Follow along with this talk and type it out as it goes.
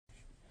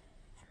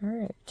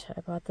Alright,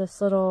 I bought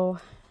this little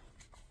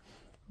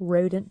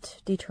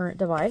rodent deterrent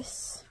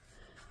device,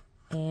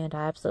 and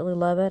I absolutely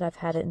love it. I've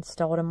had it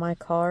installed in my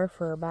car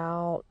for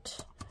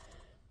about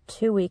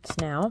 2 weeks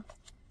now,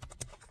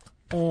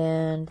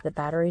 and the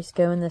batteries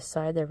go in this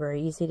side. They're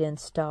very easy to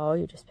install.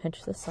 You just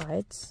pinch the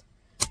sides,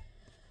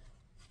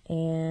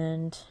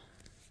 and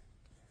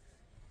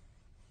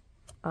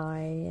I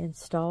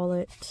install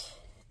it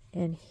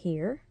in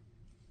here,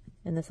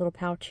 in this little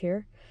pouch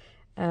here.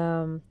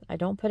 I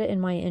don't put it in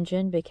my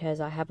engine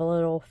because I have a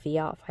little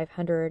Fiat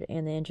 500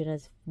 and the engine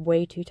is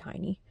way too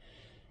tiny.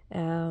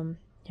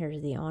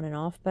 Here's the on and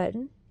off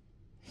button.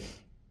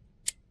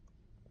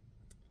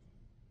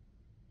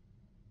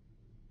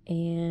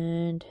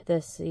 And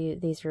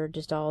these are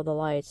just all the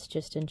lights,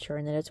 just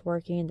ensuring that it's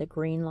working. The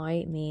green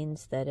light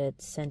means that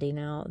it's sending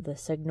out the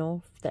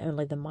signal that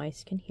only the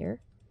mice can hear.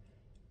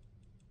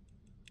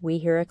 We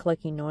hear a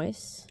clicking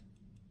noise.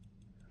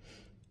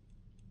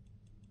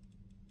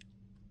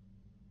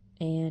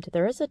 And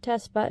there is a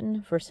test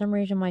button. For some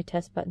reason my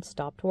test button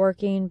stopped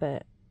working,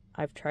 but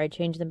I've tried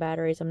changing the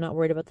batteries. I'm not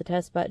worried about the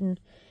test button.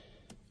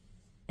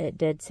 It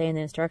did say in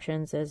the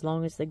instructions, as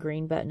long as the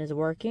green button is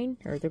working,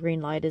 or the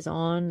green light is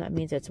on, that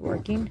means it's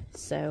working.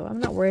 So I'm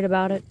not worried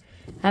about it.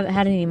 I haven't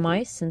had any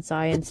mice since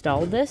I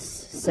installed this,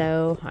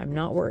 so I'm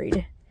not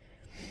worried.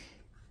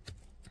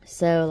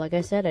 So like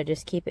I said, I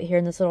just keep it here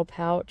in this little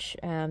pouch.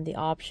 The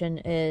option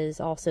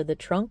is also the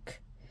trunk,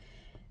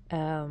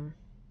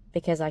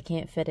 because I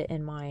can't fit it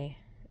in my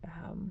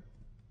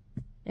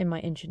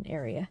engine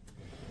area.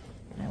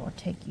 And I will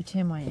take you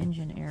to my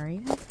engine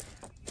area.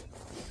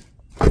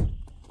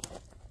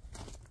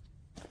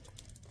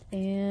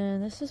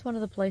 And this is one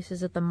of the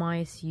places that the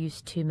mice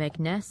used to make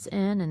nests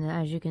in, and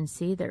as you can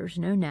see, there's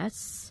no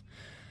nests.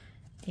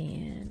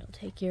 And I'll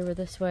take you over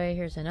this way.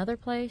 Here's another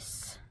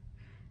place.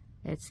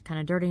 It's kind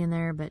of dirty in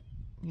there, but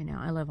you know,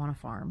 I live on a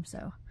farm,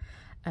 so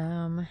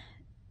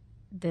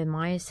the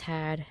mice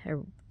had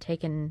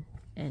taken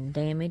and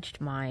damaged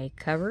my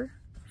cover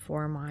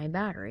for my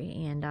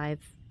battery, and I'm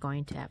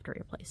going to have to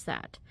replace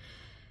that.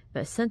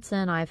 But since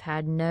then, I've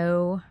had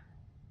no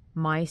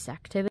mice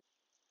activity.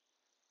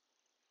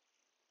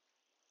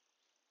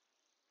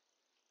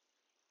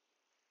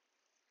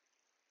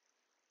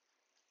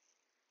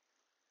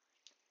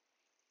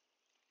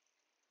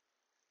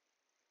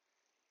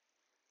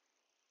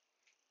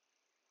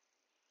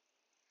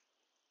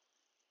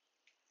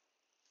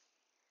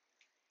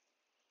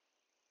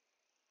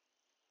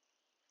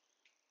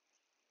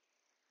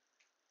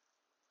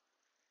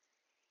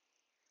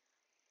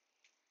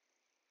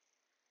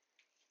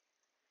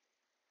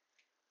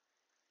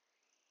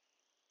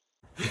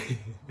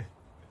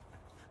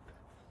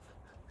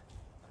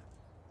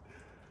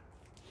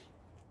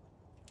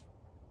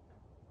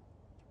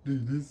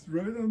 Dude, this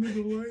right under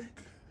the light.